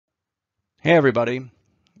Hey everybody,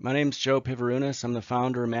 my name's Joe Pivarunas. I'm the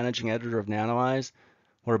founder and managing editor of Nanalyze.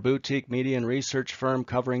 We're a boutique media and research firm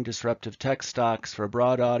covering disruptive tech stocks for a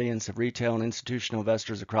broad audience of retail and institutional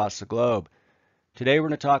investors across the globe. Today we're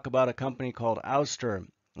going to talk about a company called Ouster,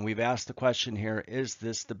 and we've asked the question here, is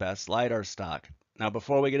this the best LiDAR stock? Now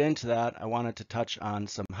before we get into that, I wanted to touch on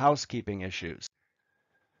some housekeeping issues.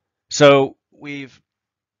 So we've,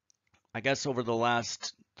 I guess over the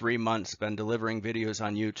last 3 months, been delivering videos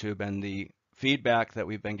on YouTube, and the feedback that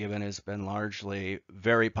we've been given has been largely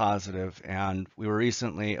very positive, and we were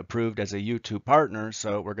recently approved as a YouTube partner,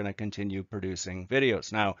 so we're going to continue producing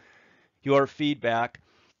videos. Now, your feedback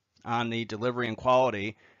on the delivery and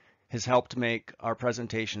quality has helped make our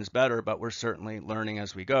presentations better, but we're certainly learning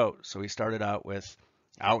as we go. So we started out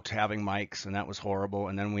without having mics, and that was horrible,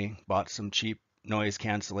 and then we bought some cheap noise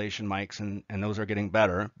cancellation mics, and those are getting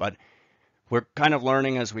better. But we're kind of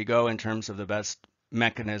learning as we go in terms of the best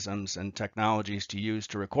mechanisms and technologies to use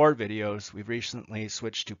to record videos. We've recently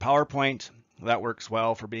switched to PowerPoint. That works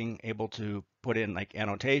well for being able to put in like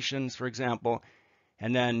annotations, for example.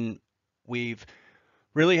 And then we've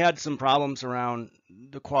really had some problems around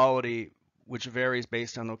the quality, which varies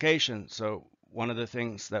based on location. So one of the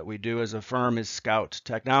things that we do as a firm is scout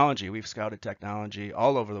technology. We've scouted technology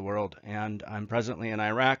all over the world, and I'm presently in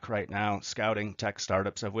Iraq right now scouting tech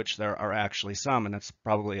startups, of which there are actually some, and that's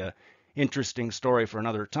probably a interesting story for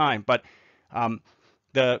another time. But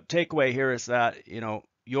the takeaway here is that,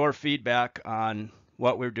 your feedback on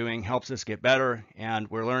what we're doing helps us get better, and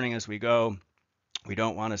we're learning as we go. We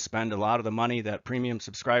don't want to spend a lot of the money that premium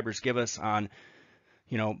subscribers give us on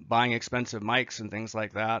buying expensive mics and things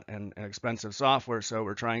like that, and expensive software. So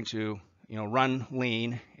we're trying to, run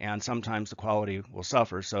lean, and sometimes the quality will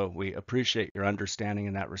suffer. So we appreciate your understanding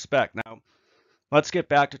in that respect. Now, let's get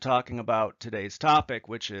back to talking about today's topic,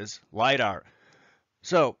 which is LiDAR.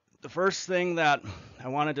 So the first thing that I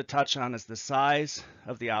wanted to touch on is the size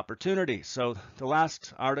of the opportunity. So the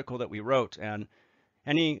last article that we wrote, and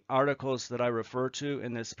any articles that I refer to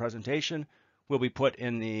in this presentation will be put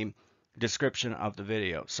in the description of the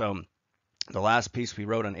video. So the last piece we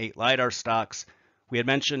wrote on 8 LiDAR stocks, we had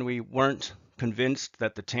mentioned we weren't convinced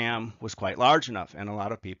that the TAM was quite large enough, and a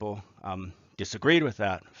lot of people disagreed with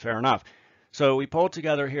that. Fair enough. So we pulled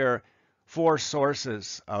together here 4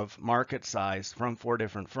 sources of market size from 4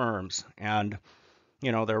 different firms, and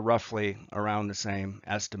they're roughly around the same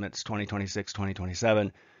estimates, 2026,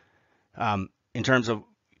 2027, in terms of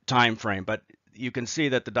time frame. But you can see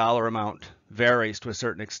that the dollar amount varies to a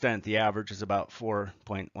certain extent. The average is about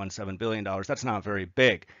 $4.17 billion. That's not very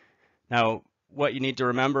big. Now, what you need to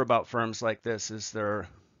remember about firms like this is they're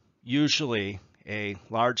usually a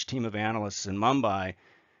large team of analysts in Mumbai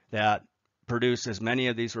that produce as many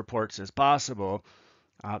of these reports as possible.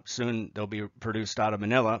 Soon they'll be produced out of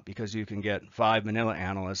Manila, because you can get 5 Manila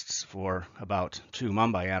analysts for about 2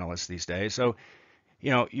 Mumbai analysts these days. So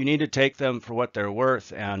you need to take them for what they're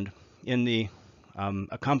worth. And in the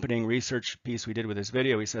accompanying research piece we did with this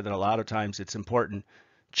video, we said that a lot of times it's important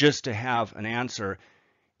just to have an answer,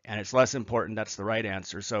 and it's less important that's the right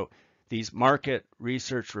answer. So these market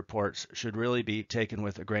research reports should really be taken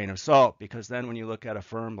with a grain of salt, because then when you look at a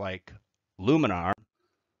firm like Luminar,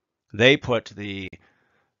 they put by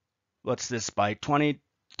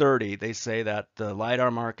 2030, they say that the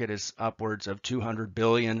LiDAR market is upwards of $200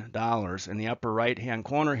 billion. In the upper right-hand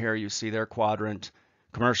corner here, you see their quadrant,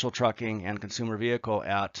 commercial trucking and consumer vehicle,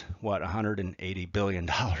 at $180 billion.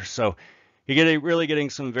 So you're really getting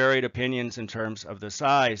some varied opinions in terms of the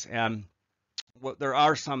size. And there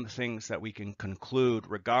are some things that we can conclude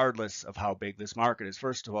regardless of how big this market is.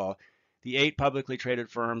 First of all, the 8 publicly traded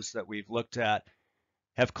firms that we've looked at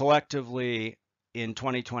have collectively in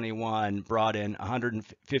 2021 brought in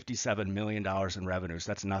 $157 million in revenues.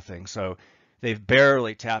 That's nothing. So they've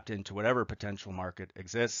barely tapped into whatever potential market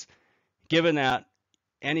exists. Given that,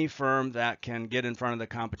 any firm that can get in front of the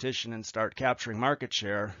competition and start capturing market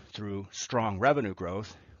share through strong revenue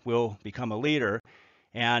growth will become a leader.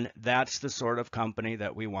 And that's the sort of company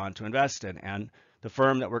that we want to invest in. And the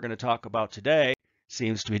firm that we're going to talk about today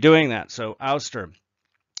seems to be doing that. So Ouster,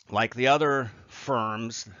 like the other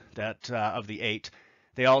firms that of the 8,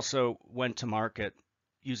 they also went to market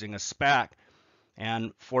using a SPAC,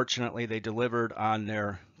 and fortunately they delivered on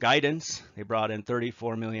their guidance. They brought in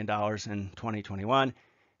 $34 million in 2021,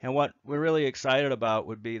 and what we're really excited about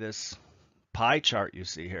would be this pie chart you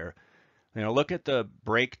see here. Look at the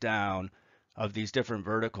breakdown of these different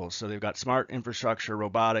verticals. So they've got smart infrastructure,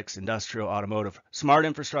 robotics, industrial, automotive. Smart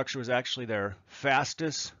infrastructure was actually their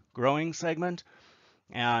fastest growing segment.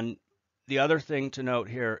 And the other thing to note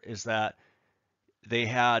here is that they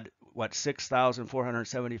had what,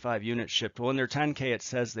 6,475 units shipped. Well, in their 10K, it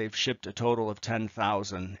says they've shipped a total of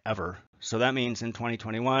 10,000 ever. So that means in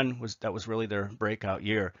 2021 that was really their breakout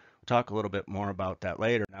year. We'll talk a little bit more about that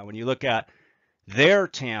later. Now, when you look at their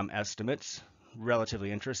TAM estimates,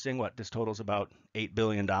 relatively interesting. What, this totals about $8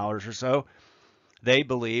 billion or so. They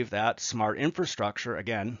believe that smart infrastructure,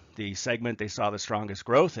 again, the segment they saw the strongest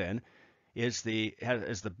growth in, is the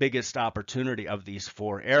biggest opportunity of these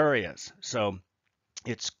four areas. So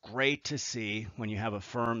it's great to see when you have a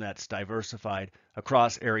firm that's diversified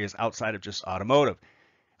across areas outside of just automotive.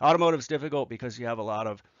 Automotive is difficult because you have a lot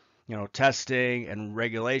of, testing and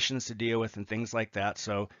regulations to deal with and things like that.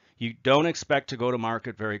 So you don't expect to go to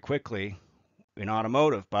market very quickly in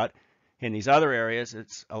automotive, but in these other areas,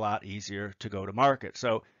 it's a lot easier to go to market.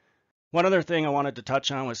 So one other thing I wanted to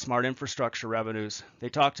touch on was smart infrastructure revenues. They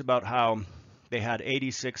talked about how they had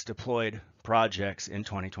 86 deployed projects in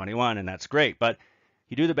 2021, and that's great. But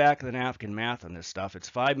you do the back of the napkin math on this stuff, it's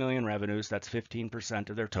 5 million revenues, that's 15%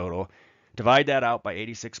 of their total. Divide that out by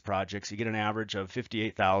 86 projects, you get an average of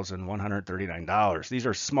 $58,139. These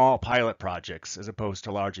are small pilot projects as opposed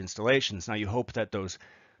to large installations. Now you hope that those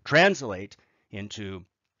translate into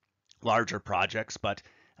larger projects, but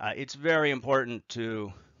it's very important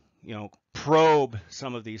to probe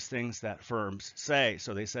some of these things that firms say.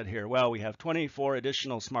 So they said here, well, we have 24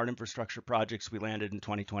 additional smart infrastructure projects we landed in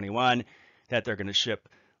 2021 that they're going to ship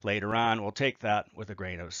later on. We'll take that with a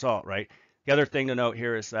grain of salt, right? The other thing to note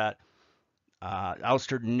here is that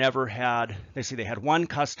Ouster never had, they say they had one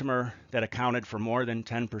customer that accounted for more than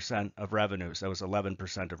 10% of revenues. That was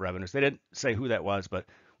 11% of revenues. They didn't say who that was, but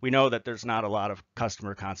we know that there's not a lot of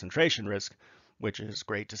customer concentration risk, which is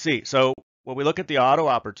great to see. So when we look at the auto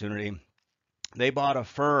opportunity, they bought a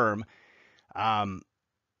firm, well,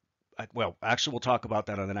 actually we'll talk about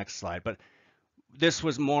that on the next slide, but this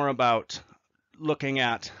was more about looking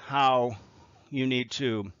at how you need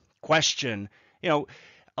to question,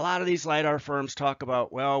 a lot of these LiDAR firms talk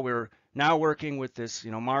about, well, we're now working with this,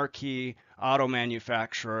 marquee auto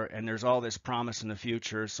manufacturer, and there's all this promise in the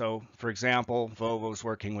future. So, for example, Volvo's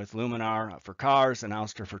working with Luminar for cars and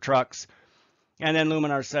Ouster for trucks. And then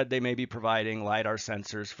Luminar said they may be providing LiDAR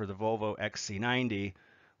sensors for the Volvo XC90,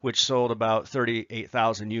 which sold about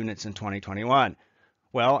 38,000 units in 2021.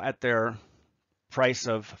 Well, at their price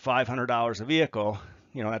of $500 a vehicle,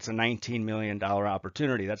 that's a $19 million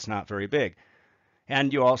opportunity. That's not very big.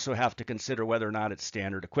 And you also have to consider whether or not it's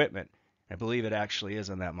standard equipment. I believe it actually is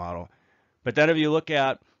on that model. But then if you look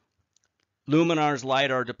at Luminar's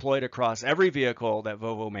LiDAR deployed across every vehicle that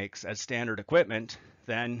Volvo makes as standard equipment,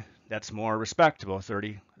 then that's more respectable,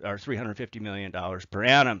 $350 million per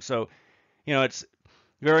annum. So, it's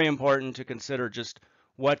very important to consider just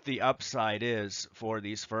what the upside is for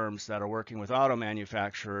these firms that are working with auto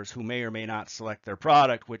manufacturers who may or may not select their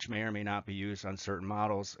product, which may or may not be used on certain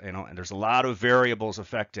models. And there's a lot of variables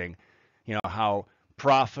affecting, how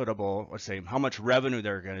profitable, let's say, how much revenue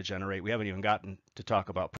they're going to generate. We haven't even gotten to talk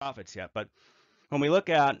about profits yet. But when we look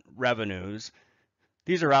at revenues,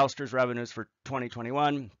 these are Ouster's revenues for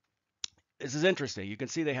 2021. This is interesting. You can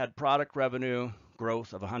see they had product revenue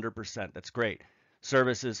growth of 100%. That's great.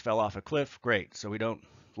 Services fell off a cliff. Great. So we don't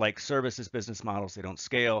like services business models. They don't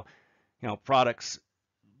scale. Products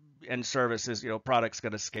and services, products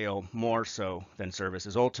going to scale more so than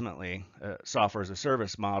services. Ultimately, software as a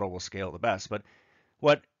service model will scale the best. But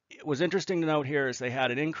what was interesting to note here is they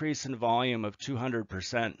had an increase in volume of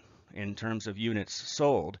 200% in terms of units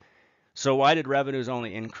sold. So why did revenues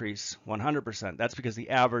only increase 100%? That's because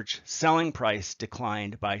the average selling price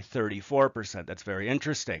declined by 34%. That's very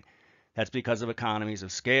interesting. That's because of economies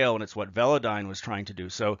of scale, and it's what Velodyne was trying to do.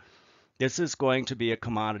 So this is going to be a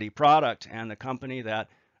commodity product, and the company that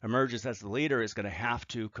emerges as the leader is going to have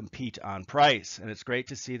to compete on price. And it's great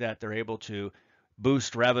to see that they're able to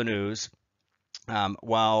boost revenues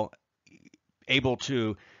while able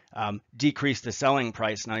to decrease the selling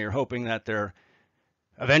price. Now you're hoping that they're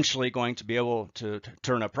eventually going to be able to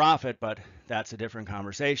turn a profit, but that's a different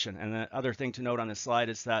conversation. And the other thing to note on this slide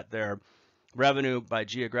is that their revenue by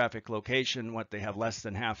geographic location, what they have less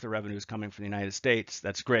than half the revenues coming from the United States.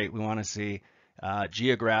 That's great. We want to see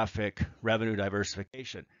geographic revenue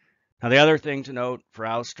diversification. Now, the other thing to note for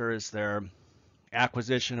Ouster is their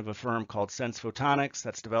acquisition of a firm called Sense Photonics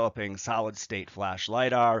that's developing solid state flash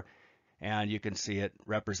LiDAR. And you can see it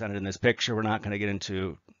represented in this picture. We're not going to get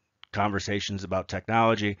into conversations about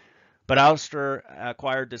technology, but Ouster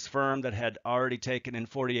acquired this firm that had already taken in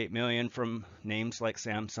 $48 million from names like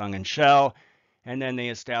Samsung and Shell, and then they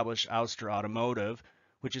established Ouster Automotive,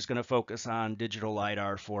 which is going to focus on digital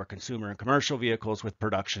LiDAR for consumer and commercial vehicles with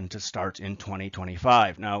production to start in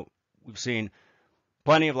 2025. Now, we've seen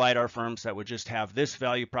plenty of LiDAR firms that would just have this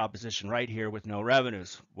value proposition right here with no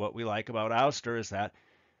revenues. What we like about Ouster is that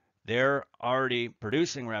they're already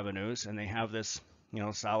producing revenues and they have this,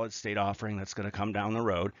 solid state offering that's going to come down the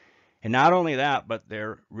road. And not only that, but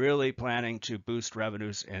they're really planning to boost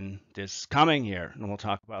revenues in this coming year. And we'll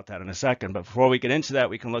talk about that in a second. But before we get into that,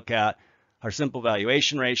 we can look at our simple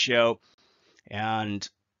valuation ratio. And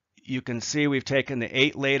you can see we've taken the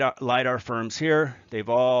 8 LiDAR firms here. They've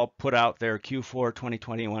all put out their Q4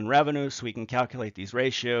 2021 revenues, so we can calculate these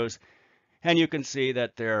ratios. And you can see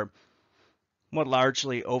that they're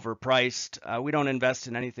largely overpriced. We don't invest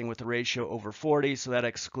in anything with a ratio over 40, so that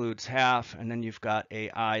excludes half. And then you've got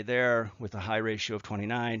AI there with a high ratio of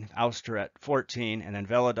 29, Ouster at 14, and then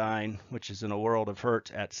Velodyne, which is in a world of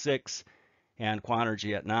hurt, at 6, and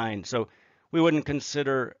Quanergy at 9. So we wouldn't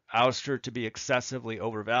consider Ouster to be excessively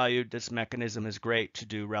overvalued. This mechanism is great to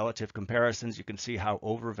do relative comparisons. You can see how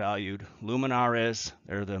overvalued Luminar is.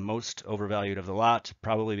 They're the most overvalued of the lot,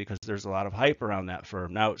 probably because there's a lot of hype around that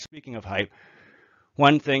firm. Now, speaking of hype,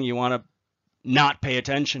 one thing you want to not pay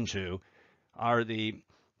attention to are the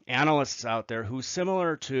analysts out there who,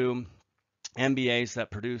 similar to MBAs that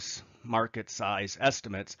produce market size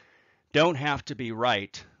estimates, don't have to be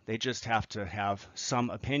right. They just have to have some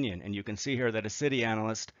opinion. And you can see here that a Citi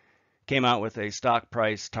analyst came out with a stock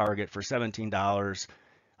price target for $17.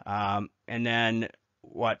 And then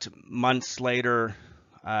months later,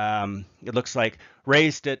 it looks like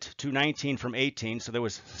raised it to 19 from 18. So there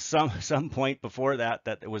was some point before that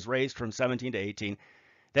it was raised from 17 to 18,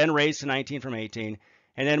 then raised to 19 from 18.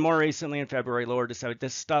 And then more recently in February, lowered to 7.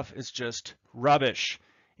 This stuff is just rubbish.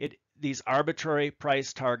 These arbitrary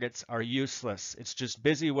price targets are useless. It's just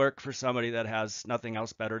busy work for somebody that has nothing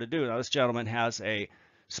else better to do. Now, this gentleman has a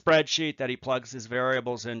spreadsheet that he plugs his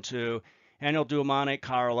variables into, and he'll do a Monte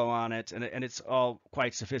Carlo on it, and it's all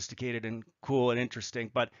quite sophisticated and cool and interesting,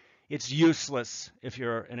 but it's useless if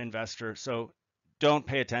you're an investor. So don't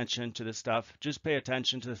pay attention to this stuff. Just pay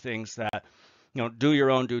attention to the things that, do your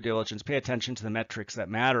own due diligence. Pay attention to the metrics that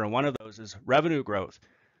matter, and one of those is revenue growth.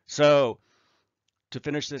 So to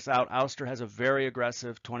finish this out, Ouster has a very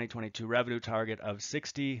aggressive 2022 revenue target of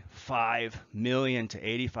 65 million to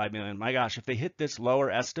 85 million. My gosh, if they hit this lower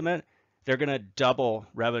estimate, they're going to double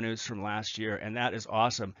revenues from last year, and that is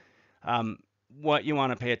awesome. What you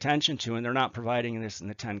want to pay attention to, and they're not providing this in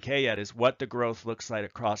the 10K yet, is what the growth looks like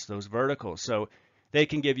across those verticals. So they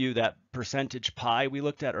can give you that percentage pie we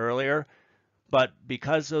looked at earlier, but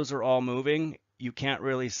because those are all moving, you can't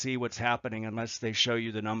really see what's happening unless they show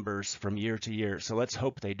you the numbers from year to year. So let's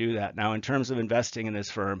hope they do that. Now, in terms of investing in this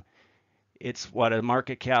firm, it's a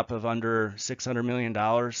market cap of under $600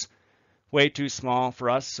 million. Way too small for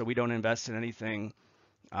us, so we don't invest in anything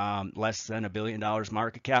less than $1 billion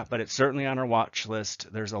market cap, but it's certainly on our watch list.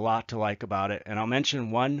 There's a lot to like about it. And I'll mention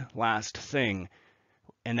one last thing,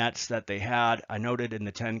 and that's that I noted in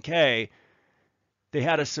the 10K, they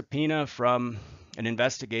had a subpoena from an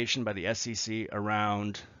investigation by the SEC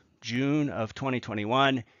around June of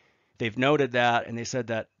 2021. They've noted that, and they said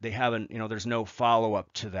that they haven't, there's no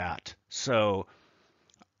follow-up to that. So,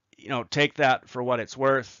 take that for what it's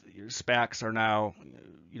worth. SPACs are now,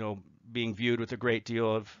 being viewed with a great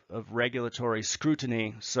deal of regulatory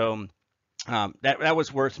scrutiny. So that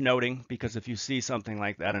was worth noting, because if you see something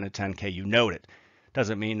like that in a 10K, you note it.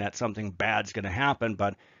 Doesn't mean that something bad's going to happen,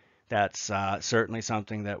 but that's certainly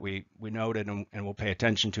something that we noted and we'll pay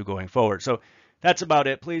attention to going forward. So that's about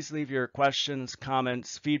it. Please leave your questions,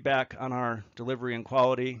 comments, feedback on our delivery and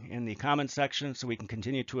quality in the comments section so we can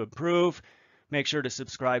continue to improve. Make sure to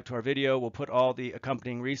subscribe to our video. We'll put all the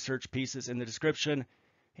accompanying research pieces in the description.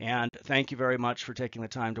 And thank you very much for taking the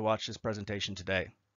time to watch this presentation today.